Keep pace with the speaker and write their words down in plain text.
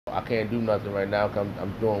I can't do nothing right now 'cause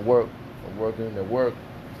I'm doing work. I'm working at work,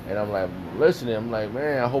 and I'm like listening. I'm like,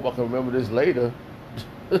 man, I hope I can remember this later.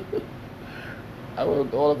 All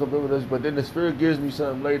I can remember this, but then the spirit gives me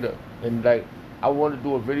something later, and like I wanted to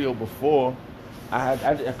do a video before.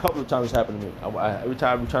 A couple of times it's happened to me. Every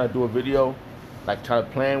time I'm trying to do a video, like trying to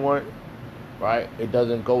plan one, right? It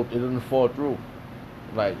doesn't fall through.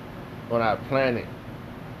 Like when I plan it,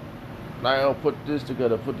 like I'll put this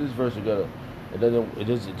together, put this verse together. It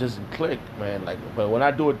doesn't click, man. Like, but when I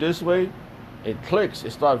do it this way, it clicks.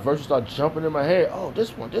 Verses start jumping in my head. Oh,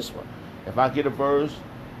 this one, this one. If I get a verse,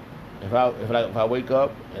 if I wake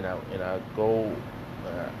up and I go,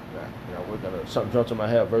 wake up, something jumps in my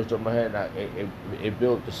head, a verse jumps in my head, and it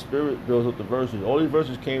built the spirit builds up the verses. All these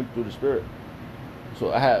verses came through the spirit.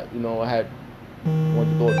 So I had wanted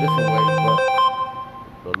to go a different way,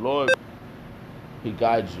 but the Lord, He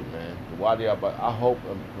guides you, man. But I hope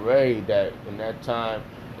and pray that in that time,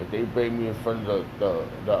 if they bring me in front of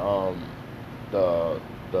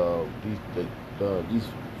these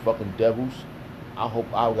fucking devils, I hope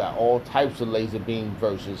I got all types of laser beam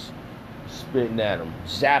verses spitting at them,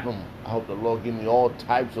 zap them. I hope the Lord give me all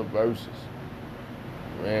types of verses,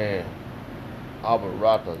 man.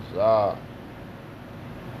 Abaratazah.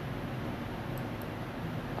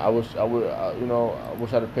 I wish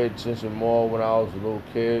I'd have paid attention more when I was a little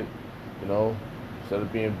kid, instead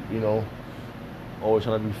of being, always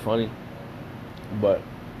trying to be funny. But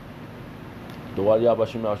the Wadi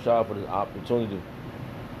Bashim Al Shah for this opportunity,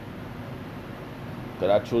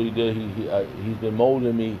 that I truly did. He's been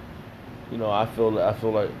molding me. I feel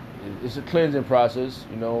like it's a cleansing process.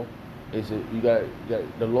 You got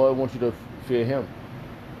the Lord wants you to fear Him.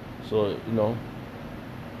 So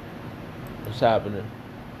it's happening.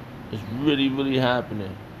 It's really, really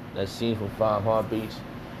happening. That scene from Five Heartbeats.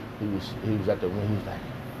 He was at the ring. He was like,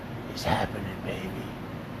 "It's happening, baby.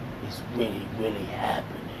 It's really, really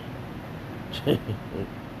happening.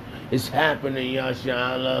 It's happening,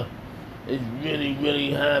 Yashala. It's really,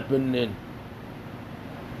 really happening."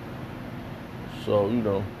 So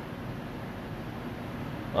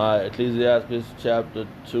Alright, Ecclesiastes chapter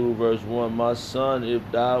 2, verse 1. My son, if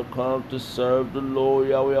thou come to serve the Lord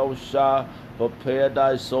Yahweh Yahushua, prepare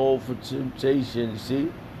thy soul for temptation.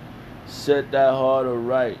 See? Set thy heart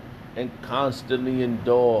aright and constantly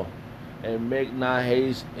endure, and make not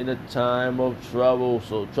haste in a time of trouble.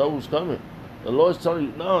 So trouble's coming. The Lord's telling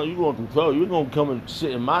you, no, you're going through trouble. You're going to come and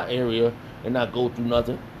sit in my area and not go through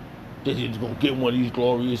nothing. Then you're going to get one of these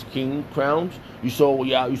glorious king crowns. You saw what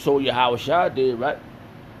Yahushua did, right?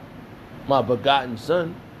 My begotten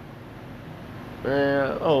son.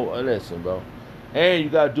 Man, listen, bro. And you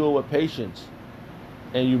got to do it with patience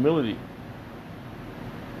and humility.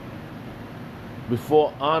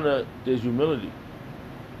 Before honor, there's humility.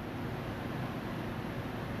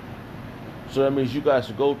 So that means you guys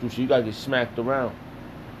to go through, so you got to get smacked around.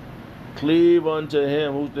 Cleave unto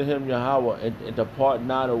Him, who's to Him Yahweh, and depart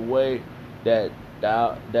not away, that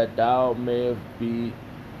thou mayest be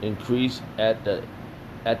increased at the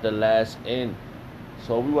last end.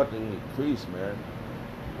 So we want to increase, man.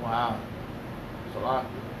 Wow. Salaki.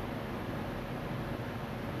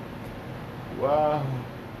 Wow.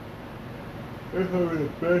 It's gonna be the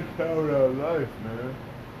best time of our life, man.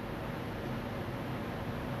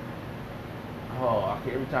 Oh,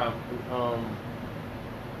 okay, every time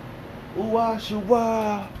Uwa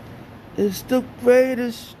Shuwa is the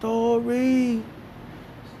greatest story.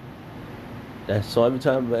 That's so every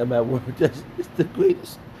time I'm at work, it's the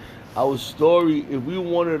greatest. Our story, if we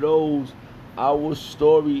one of those, our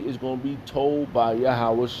story is gonna be told by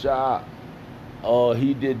Yahweh Shah.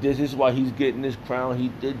 He did this. This is why he's getting this crown. He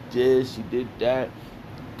did this. He did that.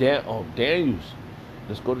 Daniels.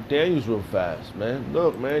 Let's go to Daniels real fast, man.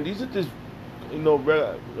 Look, man, these are just, it's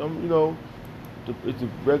the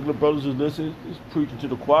regular brothers who listen. It's preaching to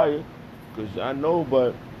the choir, because I know,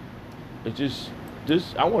 but it's just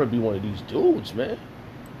this. I want to be one of these dudes, man.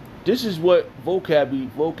 This is what vocab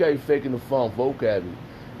faking the funk, vocab.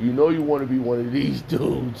 You want to be one of these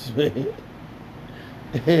dudes, man.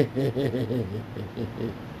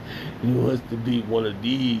 He wants to be one of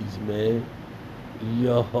these, man.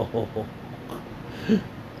 Yo.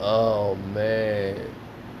 Oh, man.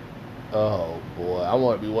 Oh, boy. I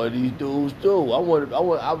want to be one of these dudes, too.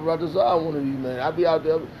 I'd rather desire one of these, man. I be out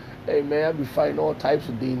there. Hey, man, I be fighting all types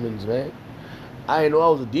of demons, man. I didn't know I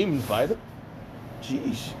was a demon fighter.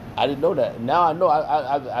 Jeez. I didn't know that. Now I know.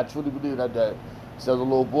 I truly believe that. Since I was a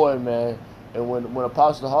little boy, man. And when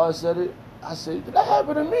Apostle Hart said it, I said, did that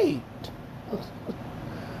happen to me?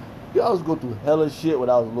 I was going through hella shit when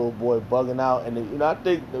I was a little boy, bugging out. And I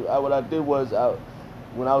think what I did was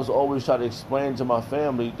when I was always trying to explain to my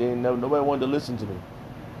family, nobody wanted to listen to me.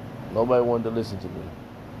 Nobody wanted to listen to me.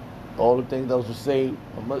 All the things I was saying,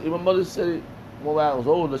 my mother said it when I was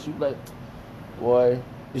older. She was like, boy,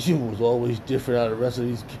 you was always different out of the rest of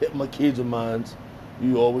these my kids of mine.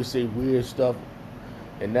 You always say weird stuff.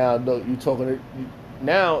 And now, look, you talking.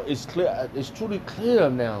 Now it's clear. It's truly clear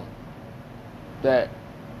now that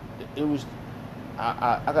it was.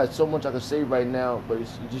 I got so much I could say right now, but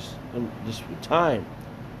it's just time,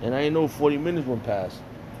 and I ain't know 40 minutes went past.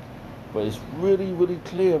 But it's really, really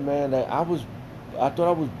clear, man, that I thought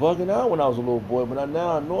I was bugging out when I was a little boy, but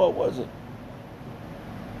now I know I wasn't.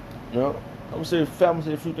 You know, I'm gonna say a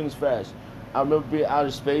few things fast. I remember being out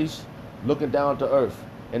of space, looking down at the Earth,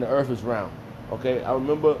 and the Earth is round. Okay, I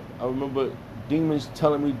remember demons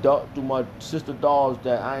telling me through my sister dolls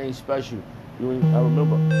that I ain't special. I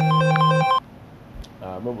remember.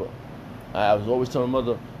 I was always telling my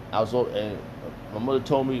mother and my mother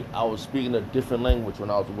told me I was speaking a different language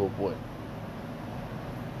when I was a little boy,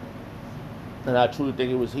 and I truly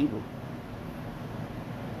think it was Hebrew.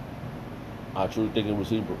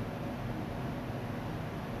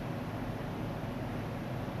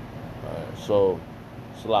 Alright, so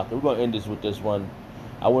Salaka, we're gonna end this with this one.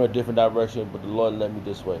 I went a different direction, but the Lord led me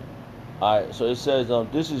this way. Alright, so it says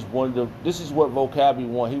this is what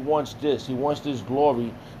vocabulary wants. He wants this. He wants this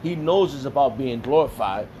glory. He knows it's about being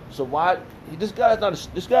glorified. So why this guy's not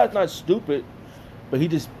stupid, but he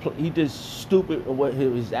just stupid in what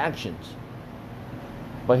his actions.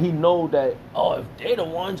 But he know that if they the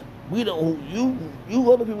ones, we don't.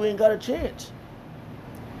 You other people ain't got a chance.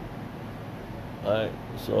 Alright,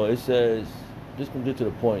 so it says, just gonna get to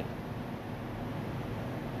the point.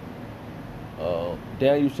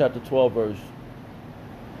 Daniel chapter 12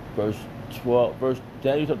 verse 12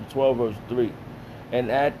 Daniel chapter 12 verse 3, and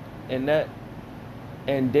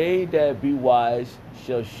they that be wise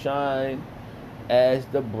shall shine as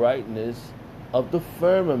the brightness of the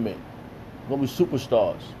firmament. Gonna be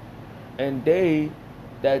superstars. And they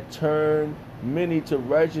that turn many to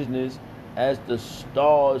righteousness as the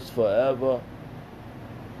stars forever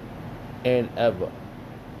and ever.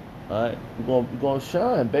 Alright, we're gonna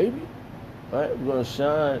shine, baby. Alright, we're gonna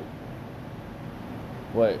shine.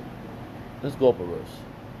 Wait, let's go up a verse.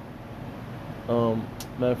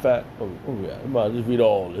 Matter of fact, let's read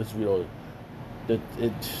all.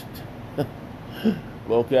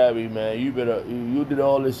 Vocabulary, man. You did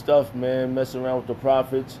all this stuff, man, messing around with the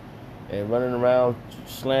prophets and running around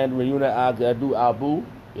slandering. You know that Adu Abu,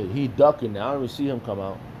 he ducking now. I don't even see him come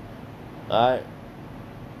out. Alright.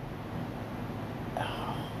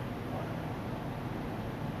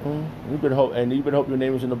 You better hope your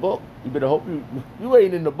name is in the book. You better hope you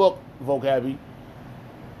ain't in the book, vocabulary.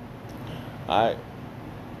 Alright.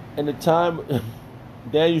 In the time,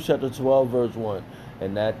 Daniel chapter 12 verse 1,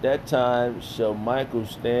 and at that time shall Michael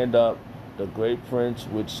stand up, the great prince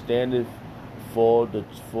which standeth for the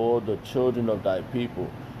children of thy people,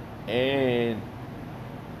 and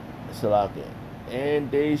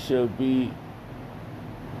there shall be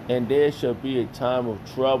a time of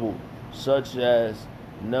trouble, such as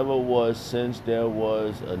never was since there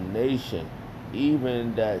was a nation,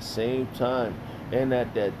 even that same time. And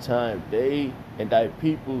at that time they and thy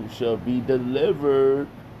people shall be delivered,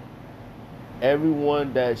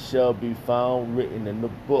 everyone that shall be found written in the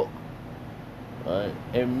book. Right?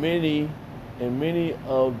 And many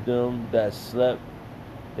of them that slept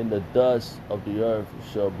in the dust of the earth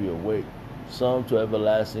shall be awake, some to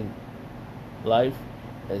everlasting life,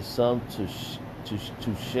 and some to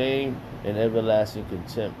shame and everlasting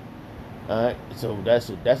contempt. Alright, so that's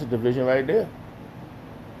a division right there.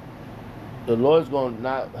 The Lord's going to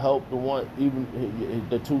not help the one, even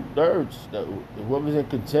the 2/3. Whoever's in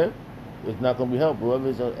contempt is not going to be helped.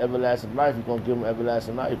 Whoever's in everlasting life, He's going to give them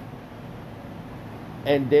everlasting life.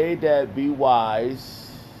 And they that be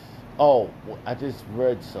wise. Oh, I just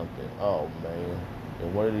read something. Oh man,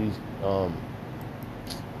 in one of these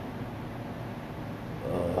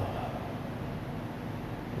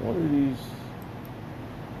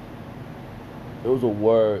it was a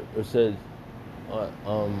word. It says, alright,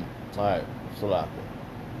 Salaka.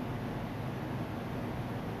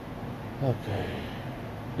 Okay,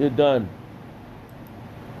 you're done.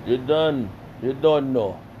 You don't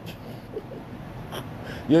know.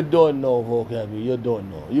 You don't know vocabulary. You don't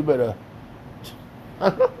know. You better.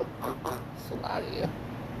 Salaka.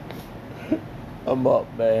 I'm up,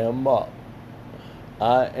 man. I'm up.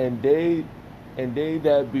 And they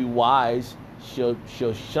that be wise shall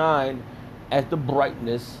shine as the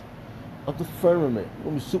brightness of the firmament. They're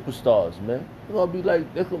gonna be superstars, man. They're gonna be like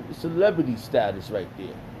celebrity status right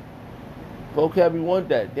there. Vocabulary want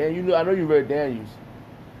that. Dan, I know you read Daniels.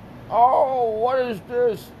 Oh, what is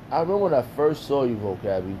this? I remember when I first saw you,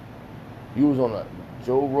 Vocabby. You was on a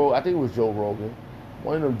Joe Rogan. I think it was Joe Rogan.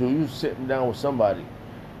 One of them dudes. You was sitting down with somebody.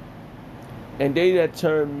 And they that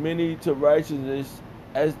turn many to righteousness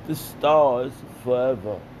as the stars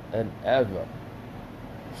forever and ever.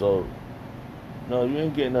 So, no, you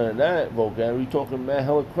ain't getting none of that, Vocab. You talking, man,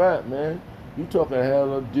 hella crap, man. You talking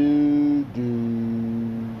hella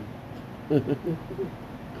doo-doo.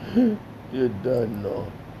 You're done,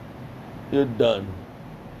 no. You're done.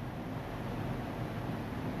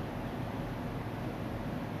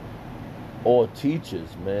 Or teachers,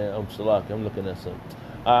 man. I'm Salaki. I'm looking at some.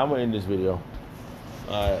 Alright, I'm gonna end this video.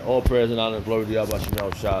 Alright, all prayers and honor and glory to Yahweh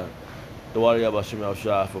Shemel Shah. The water Yahweh Shemel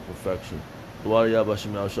Shah for perfection. The water Yahweh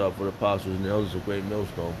Shemel Shah for the apostles and the elders of great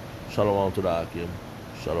millstone. Shalom to the Akim.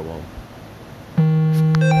 Shalom.